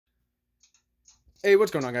Hey,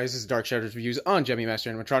 what's going on, guys? This is Dark Shadows Reviews on Gemmy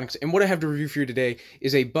Master Animatronics, and what I have to review for you today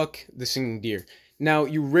is a Buck the Singing Deer. Now,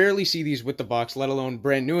 you rarely see these with the box, let alone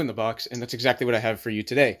brand new in the box, and that's exactly what I have for you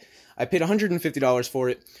today. I paid $150 for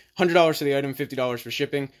it, $100 for the item, $50 for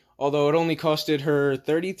shipping, although it only costed her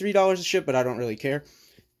 $33 to ship, but I don't really care.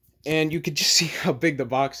 And you could just see how big the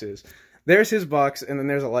box is. There's his box, and then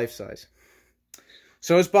there's a life size.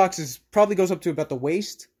 So his box probably goes up to about the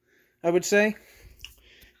waist, I would say.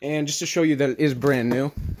 And just to show you that it is brand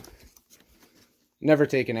new, never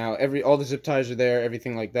taken out. All the zip ties are there,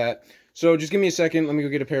 everything like that. So just give me a second. Let me go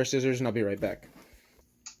get a pair of scissors, and I'll be right back.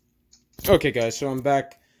 Okay, guys, so I'm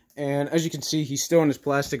back, and as you can see, he's still in his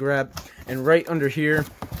plastic wrap. And right under here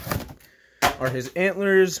are his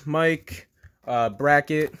antlers, mic,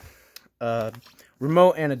 bracket,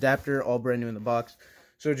 remote, and adapter, all brand new in the box.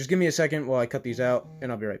 So just give me a second while I cut these out,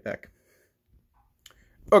 and I'll be right back.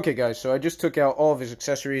 Okay, guys, so I just took out all of his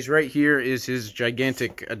accessories. Right here is his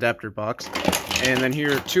gigantic adapter box. And then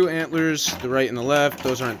here are two antlers, the right and the left.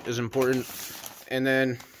 Those aren't as important. And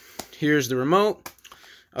then here's the remote,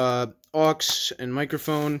 aux and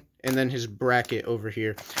microphone, and then his bracket over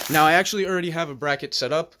here. Now, I actually already have a bracket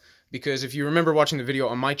set up, because if you remember watching the video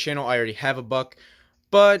on my channel, I already have a Buck.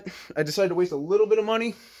 But I decided to waste a little bit of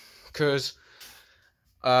money, because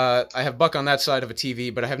I have Buck on that side of a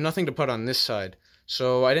TV, but I have nothing to put on this side.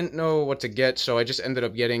 So I didn't know what to get, so I just ended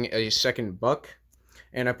up getting a second Buck,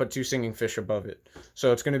 and I put two singing fish above it.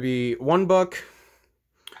 So it's going to be one Buck,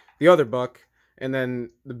 the other Buck, and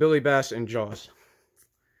then the Billy Bass and Jaws.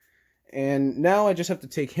 And now I just have to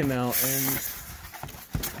take him out and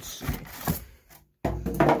let's see.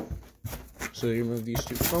 So you remove these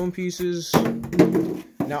two foam pieces.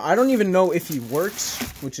 Now I don't even know if he works,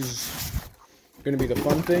 which is going to be the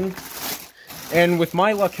fun thing. And with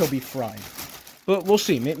my luck, he'll be fried. But we'll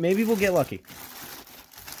see. Maybe we'll get lucky.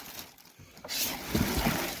 Let's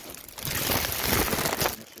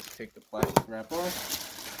just take the plastic wrap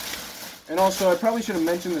off. And also, I probably should have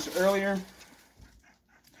mentioned this earlier.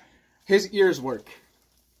 His ears work.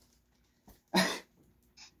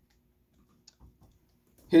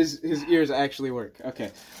 His ears actually work. Okay.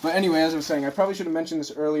 But anyway, as I was saying, I probably should have mentioned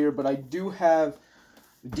this earlier, but I do have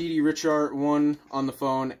Dee Richard 1 on the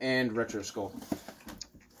phone and Retro Skull.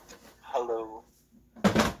 Hello.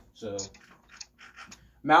 So,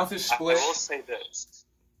 mouth is split. I will say this.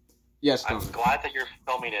 Yes, I'm Tom. glad that you're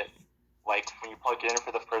filming it, like, when you plug it in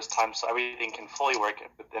for the first time, so everything can fully work,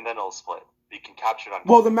 and then it'll split. You can capture it on...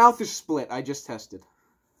 Well, the mouth is split. I just tested.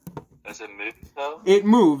 Does it move, though? It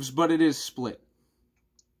moves, but it is split.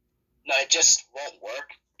 No, it just won't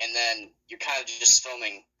work, and then you're kind of just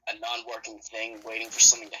filming a non-working thing, waiting for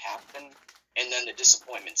something to happen, and then the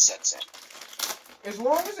disappointment sets in. As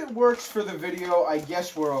long as it works for the video, I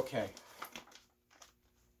guess we're okay.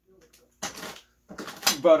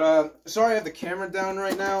 But, sorry I have the camera down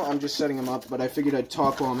right now. I'm just setting them up, but I figured I'd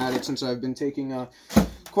talk while I'm at it, since I've been taking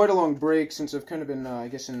quite a long break, since I've kind of been, I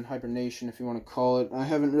guess, in hibernation, if you want to call it. I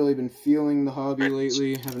haven't really been feeling the hobby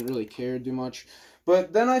lately. Haven't really cared too much.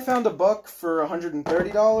 But then I found a Buck for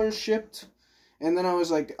 $130 shipped, and then I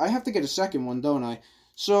was like, I have to get a second one, don't I?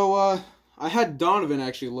 So, I had Donovan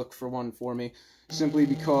actually look for one for me, simply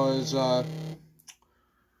because,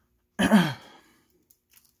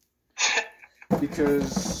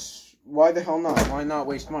 because why the hell not? Why not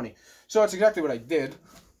waste money? So that's exactly what I did.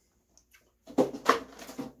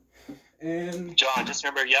 And John, just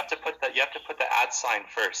remember, you have to put the ad sign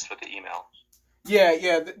first with the email.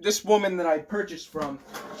 yeah, this woman that I purchased from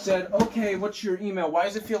said, okay, what's your email? Why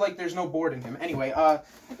does it feel like there's no board in him? Anyway,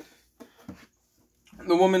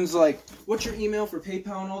 the woman's like, what's your email for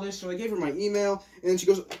PayPal and all this? So I gave her my email, and she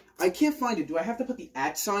goes, I can't find it. Do I have to put the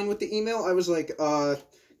 @ sign with the email? I was like,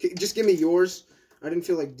 just give me yours. I didn't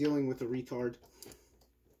feel like dealing with a retard.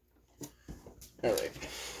 Alright.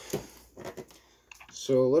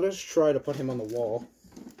 So let us try to put him on the wall.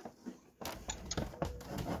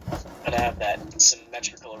 Gotta have that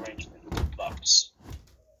symmetrical arrangement with bucks.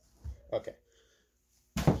 Okay.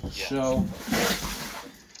 Yeah. So,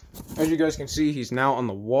 as you guys can see, he's now on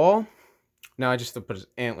the wall. Now I just have to put his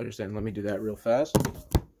antlers in. Let me do that real fast.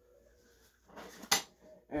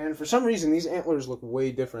 And for some reason, these antlers look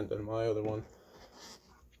way different than my other one.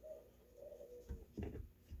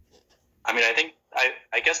 I mean,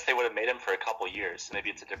 I guess they would have made him for a couple years. Maybe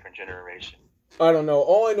it's a different generation. I don't know.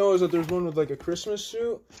 All I know is that there's one with like a Christmas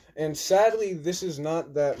suit, and sadly, this is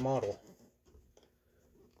not that model.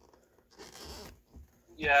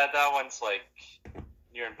 Yeah, that one's like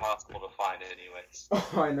near impossible to find anyways.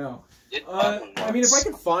 Oh, I know. It I mean, if I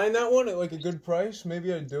could find that one at like a good price,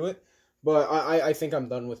 maybe I'd do it. But I think I'm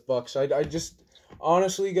done with Bucks.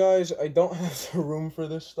 Honestly, guys, I don't have the room for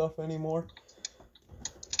this stuff anymore.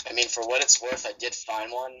 I mean, for what it's worth, I did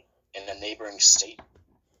find one in a neighboring state.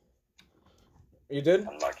 You did?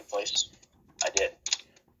 On Marketplace. I did.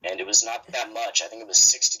 And it was not that much. I think it was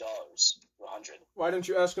 $60 to $100. Why didn't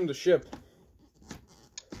you ask him to ship?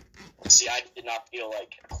 See, I did not feel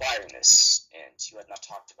like acquiring this, and you had not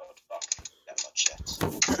talked about the buck that much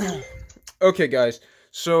yet. Okay, guys.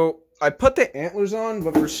 So, I put the antlers on,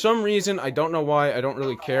 but for some reason, I don't know why, I don't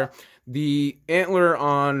really care. The antler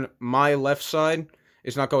on my left side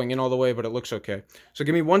is not going in all the way, but it looks okay. So,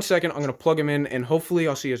 give me 1 second. I'm going to plug him in, and hopefully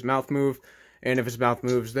I'll see his mouth move. And if his mouth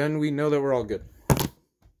moves, then we know that we're all good.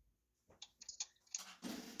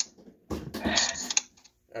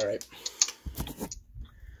 Alright.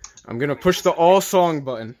 I'm gonna push the all song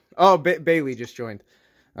button. Oh, Bailey just joined.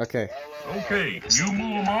 Okay. Okay, you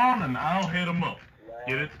move them on and I'll head them up.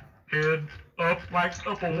 Get it? Head up like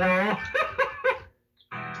up a wall.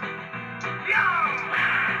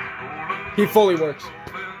 He fully works.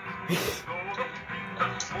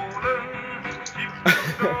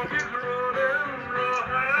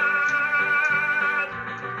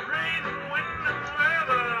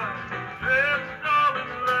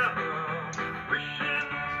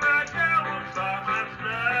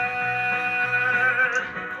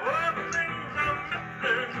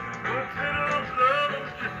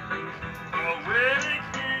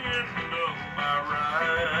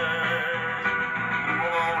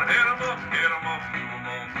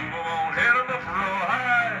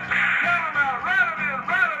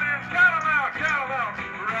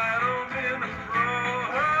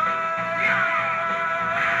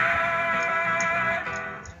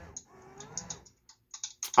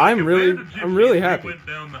 I'm really happy. Went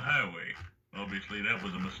down the highway. Obviously, that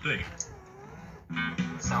was a mistake.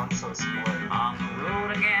 Sounds so sporty. On the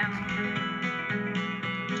road again,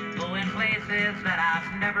 going places that I've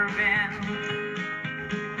never been,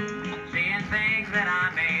 seeing things that I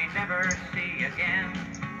may never see again.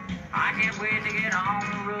 I can't wait to get on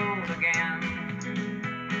the road again.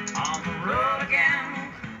 On the road again,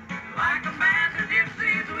 like a band of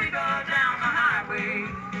gypsies, we go down the highway.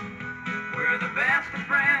 We're the best of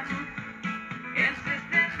friends. It's this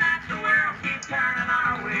that the world keeps turning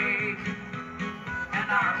our way. And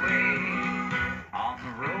our way. On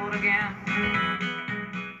the road again.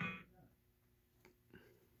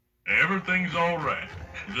 Everything's all right.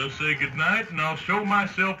 Just say goodnight and I'll show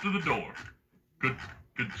myself to the door. Could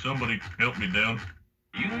somebody help me down?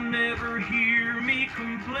 You never hear me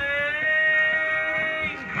complain,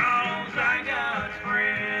 'cause I got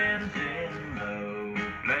friends in low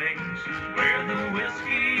places where the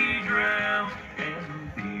whiskey drowns and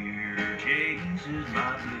the beer chases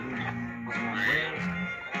my blues away.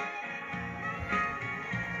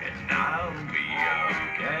 And I'll be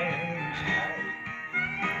okay.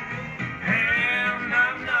 And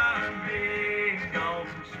I'm not big on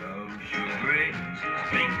social graces.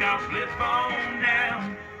 Think I'll slip on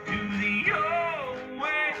down to the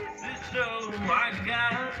oasis, so I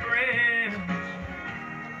got friends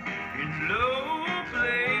in low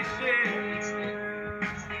places.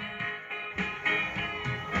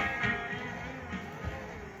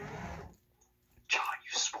 John,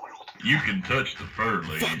 you spoiled. You can touch the fur,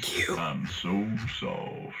 ladies. Fuck you. I'm so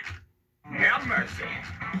soft. Have mercy.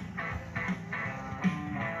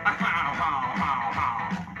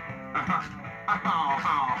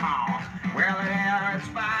 Well, yeah, it's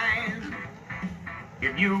fine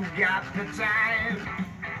if you got the time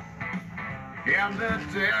and the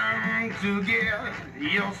time to get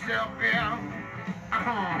yourself in.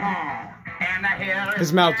 And I hear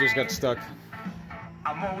His mouth just got stuck.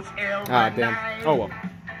 almost every Ah, damn. night. Oh well.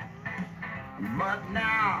 But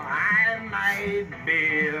now I might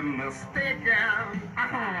be mistaken.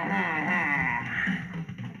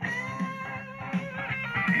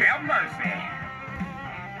 Have mercy.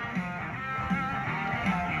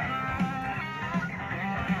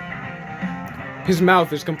 His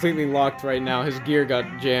mouth is completely locked right now. His gear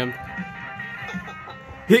got jammed.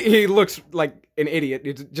 He looks like an idiot.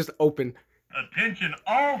 It's just open. Attention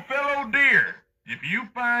all fellow deer. If you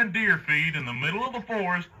find deer feed in the middle of the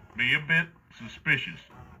forest, be a bit suspicious.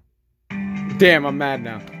 Damn, I'm mad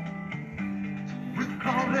now. We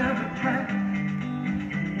call it a trap.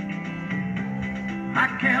 I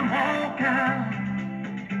can't walk out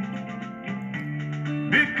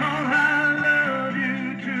because I love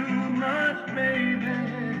you too much, baby.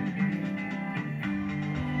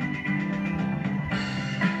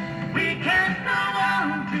 We can't go on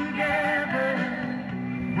together.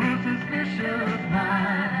 We're suspicious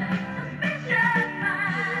minds.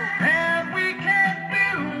 And we can't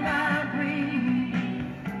build our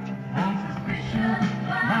dreams on suspicion.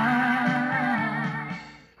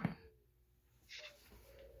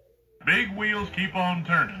 wheels keep on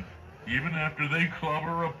turning, even after they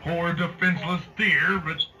clobber a poor defenseless deer,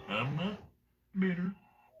 but I'm not bitter.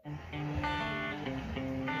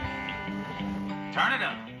 Turn it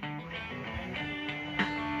up.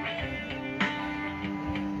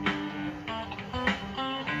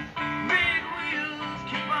 Big wheels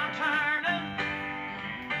keep on turning.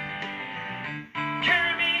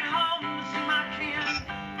 Carry me home to see my kin.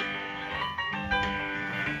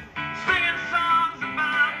 Singing songs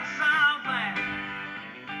about the Southland.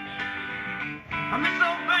 I miss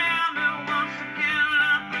old band once again, and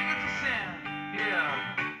I think it's a sin. Yeah.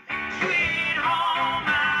 Sweet home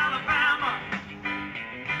Alabama,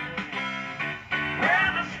 where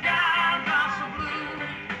the skies are so blue.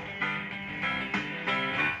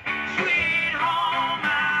 Sweet home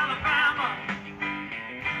Alabama,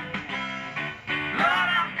 Lord,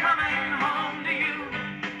 I'm coming home to you.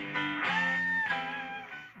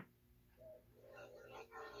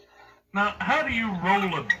 Now, how do you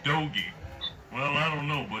roll a dogie? Well, I don't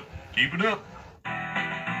know, but keep it up.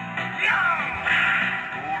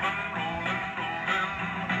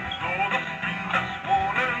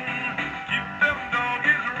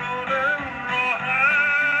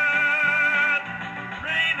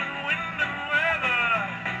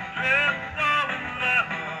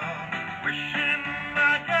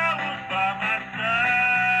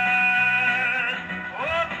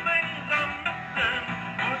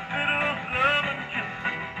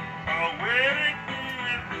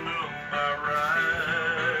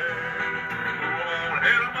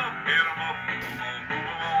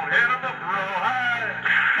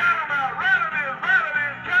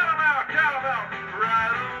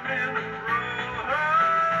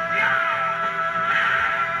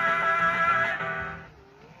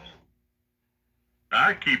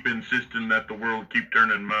 I keep insisting that the world keep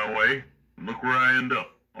turning my way. Look where I end up,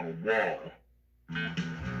 on a wall.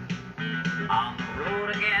 On the road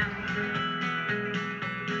again,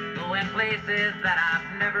 going places that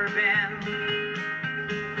I've never been,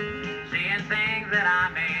 seeing things that I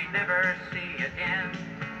may never see again.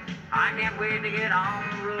 I can't wait to get on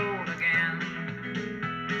the road again.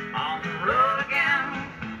 On the road again,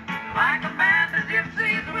 like a band of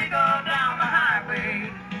gypsies, we go down the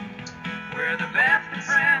highway. We're the best of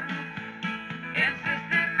friends,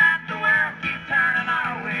 insisting that the world keep turning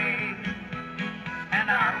our way, and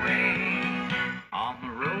our way. On the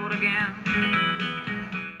road again.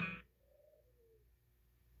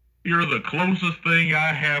 You're the closest thing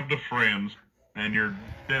I have to friends, and you're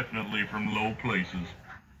definitely from low places.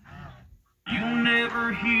 You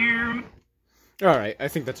never hear me. Alright, I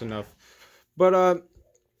think that's enough. But,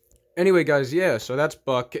 anyway, guys, yeah, so that's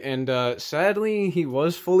Buck, and, sadly, he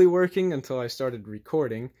was fully working until I started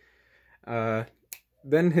recording.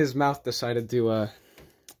 Then his mouth decided to,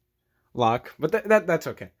 lock, but that's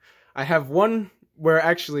okay. I have one where,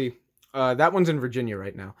 actually, that one's in Virginia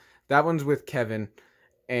right now. That one's with Kevin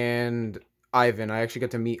and Ivan. I actually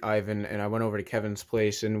got to meet Ivan, and I went over to Kevin's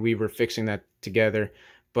place, and we were fixing that together,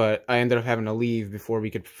 but I ended up having to leave before we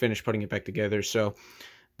could finish putting it back together, so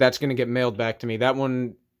that's going to get mailed back to me. That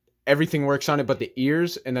one, everything works on it but the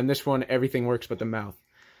ears, and then this one, everything works but the mouth.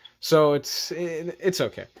 So it's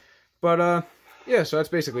okay. But, yeah, so that's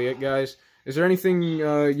basically it, guys. Is there anything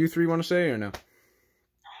you three want to say, or no?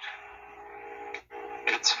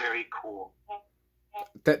 It's very cool.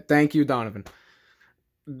 Thank you, Donovan.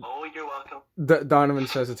 Oh, you're welcome. Donovan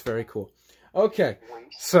says it's very cool. Okay,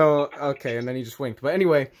 so, okay, and then he just winked. But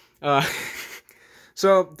anyway,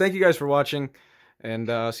 so thank you guys for watching, and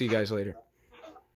I'll see you guys later.